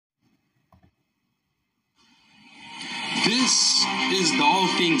This is the All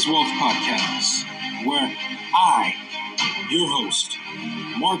Things Wealth Podcast, where I, your host,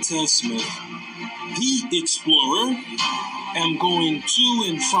 Martez Smith, the explorer, am going to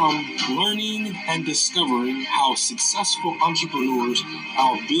and from learning and discovering how successful entrepreneurs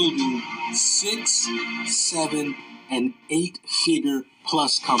are building 6, 7, and 8-figure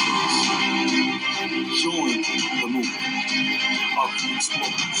plus companies. Join the movement of the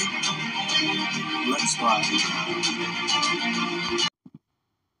explorers. Let's ride.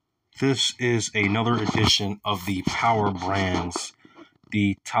 This is another edition of the Power Brands,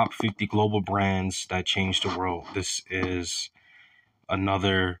 the top 50 global brands that changed the world. This is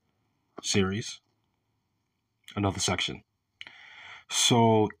another series, another section.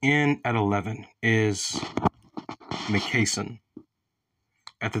 So in at 11 is McKesson.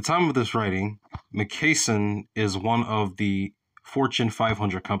 At the time of this writing, McKesson is one of the Fortune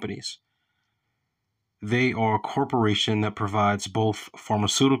 500 companies. They are a corporation that provides both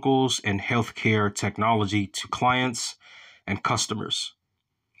pharmaceuticals and healthcare technology to clients and customers.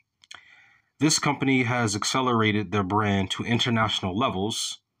 This company has accelerated their brand to international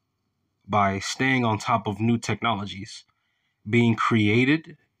levels by staying on top of new technologies, being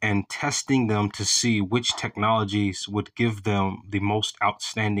created and testing them to see which technologies would give them the most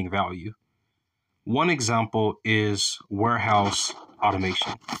outstanding value. One example is warehouse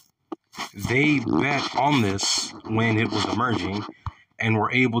automation. They bet on this when it was emerging and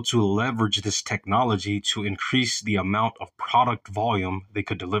were able to leverage this technology to increase the amount of product volume they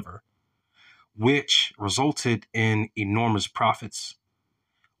could deliver, which resulted in enormous profits.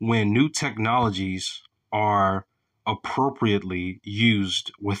 When new technologies are appropriately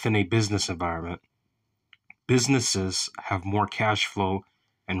used within a business environment, businesses have more cash flow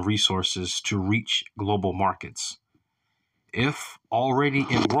and resources to reach global markets. If already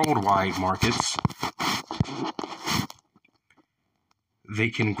in worldwide markets, they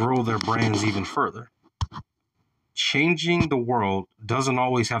can grow their brands even further. Changing the world doesn't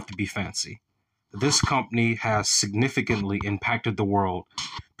always have to be fancy. This company has significantly impacted the world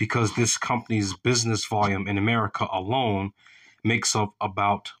because this company's business volume in America alone makes up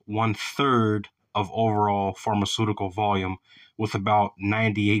about 1/3 of overall pharmaceutical volume with about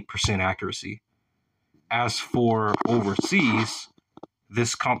 98% accuracy. As for overseas,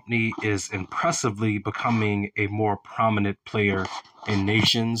 this company is impressively becoming a more prominent player in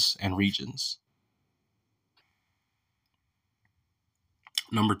nations and regions.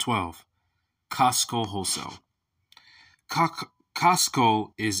 Number 12, Costco Wholesale.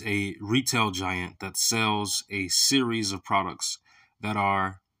 Costco is a retail giant that sells a series of products that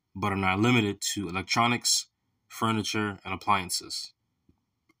are not limited to electronics, furniture, and appliances.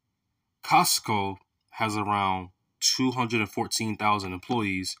 Costco has around 214,000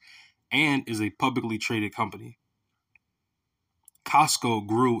 employees and is a publicly traded company. Costco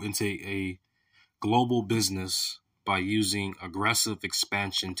grew into a global business by using aggressive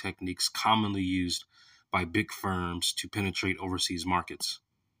expansion techniques commonly used by big firms to penetrate overseas markets.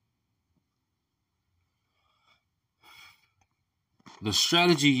 The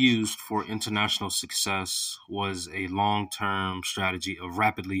strategy used for international success was a long-term strategy of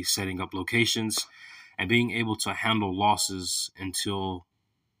rapidly setting up locations and being able to handle losses until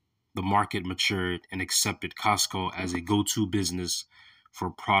the market matured and accepted Costco as a go-to business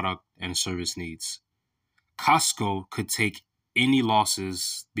for product and service needs. Costco could take any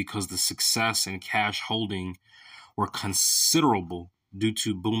losses because the success and cash holding were considerable due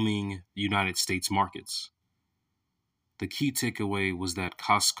to booming United States markets. The key takeaway was that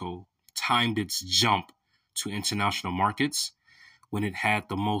Costco timed its jump to international markets when it had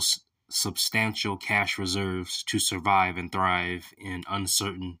the most substantial cash reserves to survive and thrive in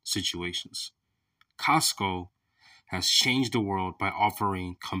uncertain situations. Costco has changed the world by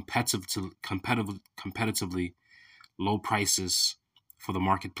offering competitively low prices for the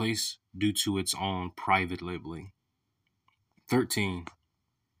marketplace due to its own private labeling. 13,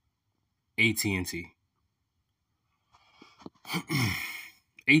 AT&T.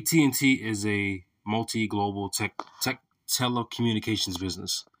 AT&T is a multi-global telecommunications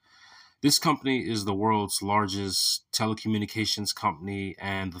business. This company is the world's largest telecommunications company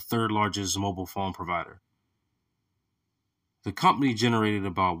and the third largest mobile phone provider. The company generated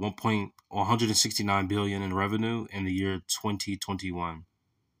about $169 billion in revenue in the year 2021.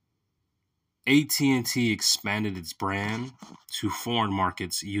 AT&T expanded its brand to foreign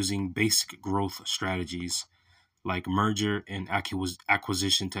markets using basic growth strategies like merger and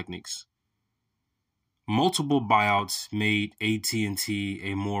acquisition techniques. Multiple buyouts made AT&T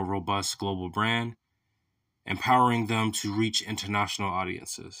a more robust global brand, empowering them to reach international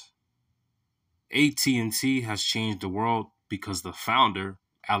audiences. AT&T has changed the world because the founder,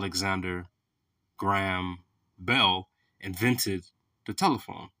 Alexander Graham Bell, invented the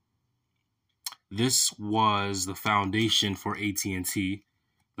telephone. This was the foundation for AT&T,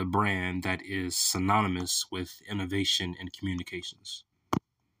 the brand that is synonymous with innovation in communications.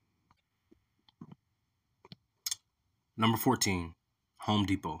 Number 14, Home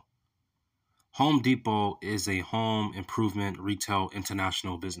Depot. Home Depot is a home improvement retail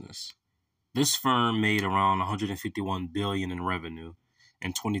international business. This firm made around $151 billion in revenue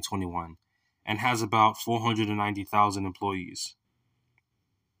in 2021 and has about 490,000 employees.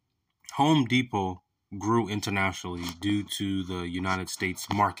 Home Depot grew internationally due to the United States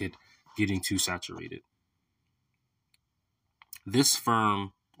market getting too saturated. This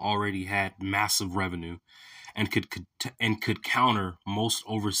firm already had massive revenue and could counter most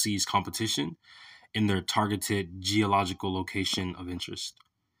overseas competition in their targeted geological location of interest.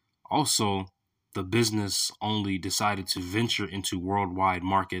 Also, the business only decided to venture into worldwide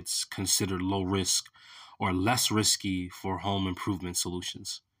markets considered low risk or less risky for home improvement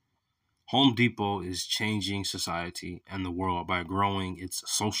solutions. Home Depot is changing society and the world by growing its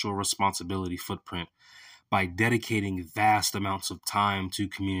social responsibility footprint by dedicating vast amounts of time to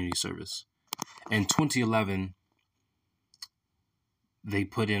community service. In 2011, they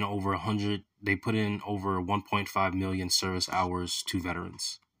put in over 1.5 million service hours to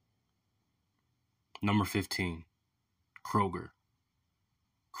veterans. Number 15, Kroger.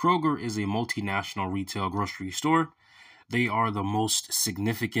 Kroger is a multinational retail grocery store. They are the most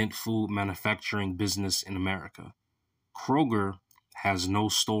significant food manufacturing business in America. Kroger has no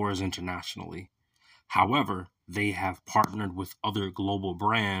stores internationally. However, they have partnered with other global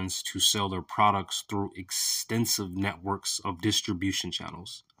brands to sell their products through extensive networks of distribution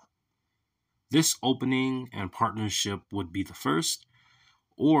channels. This opening and partnership would be the first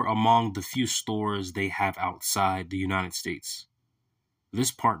or among the few stores they have outside the United States.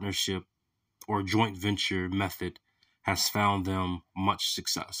 This partnership or joint venture method has found them much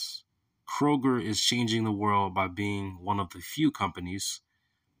success. Kroger is changing the world by being one of the few companies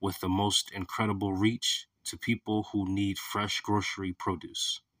with the most incredible reach to people who need fresh grocery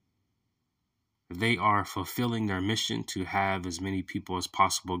produce. They are fulfilling their mission to have as many people as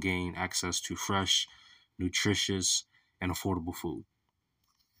possible gain access to fresh, nutritious, and affordable food.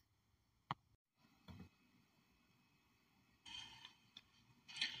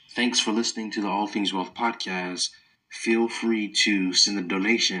 Thanks for listening to the All Things Wealth podcast. Feel free to send a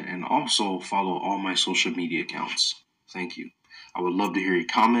donation and also follow all my social media accounts. Thank you. I would love to hear your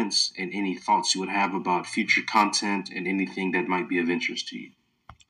comments and any thoughts you would have about future content and anything that might be of interest to you.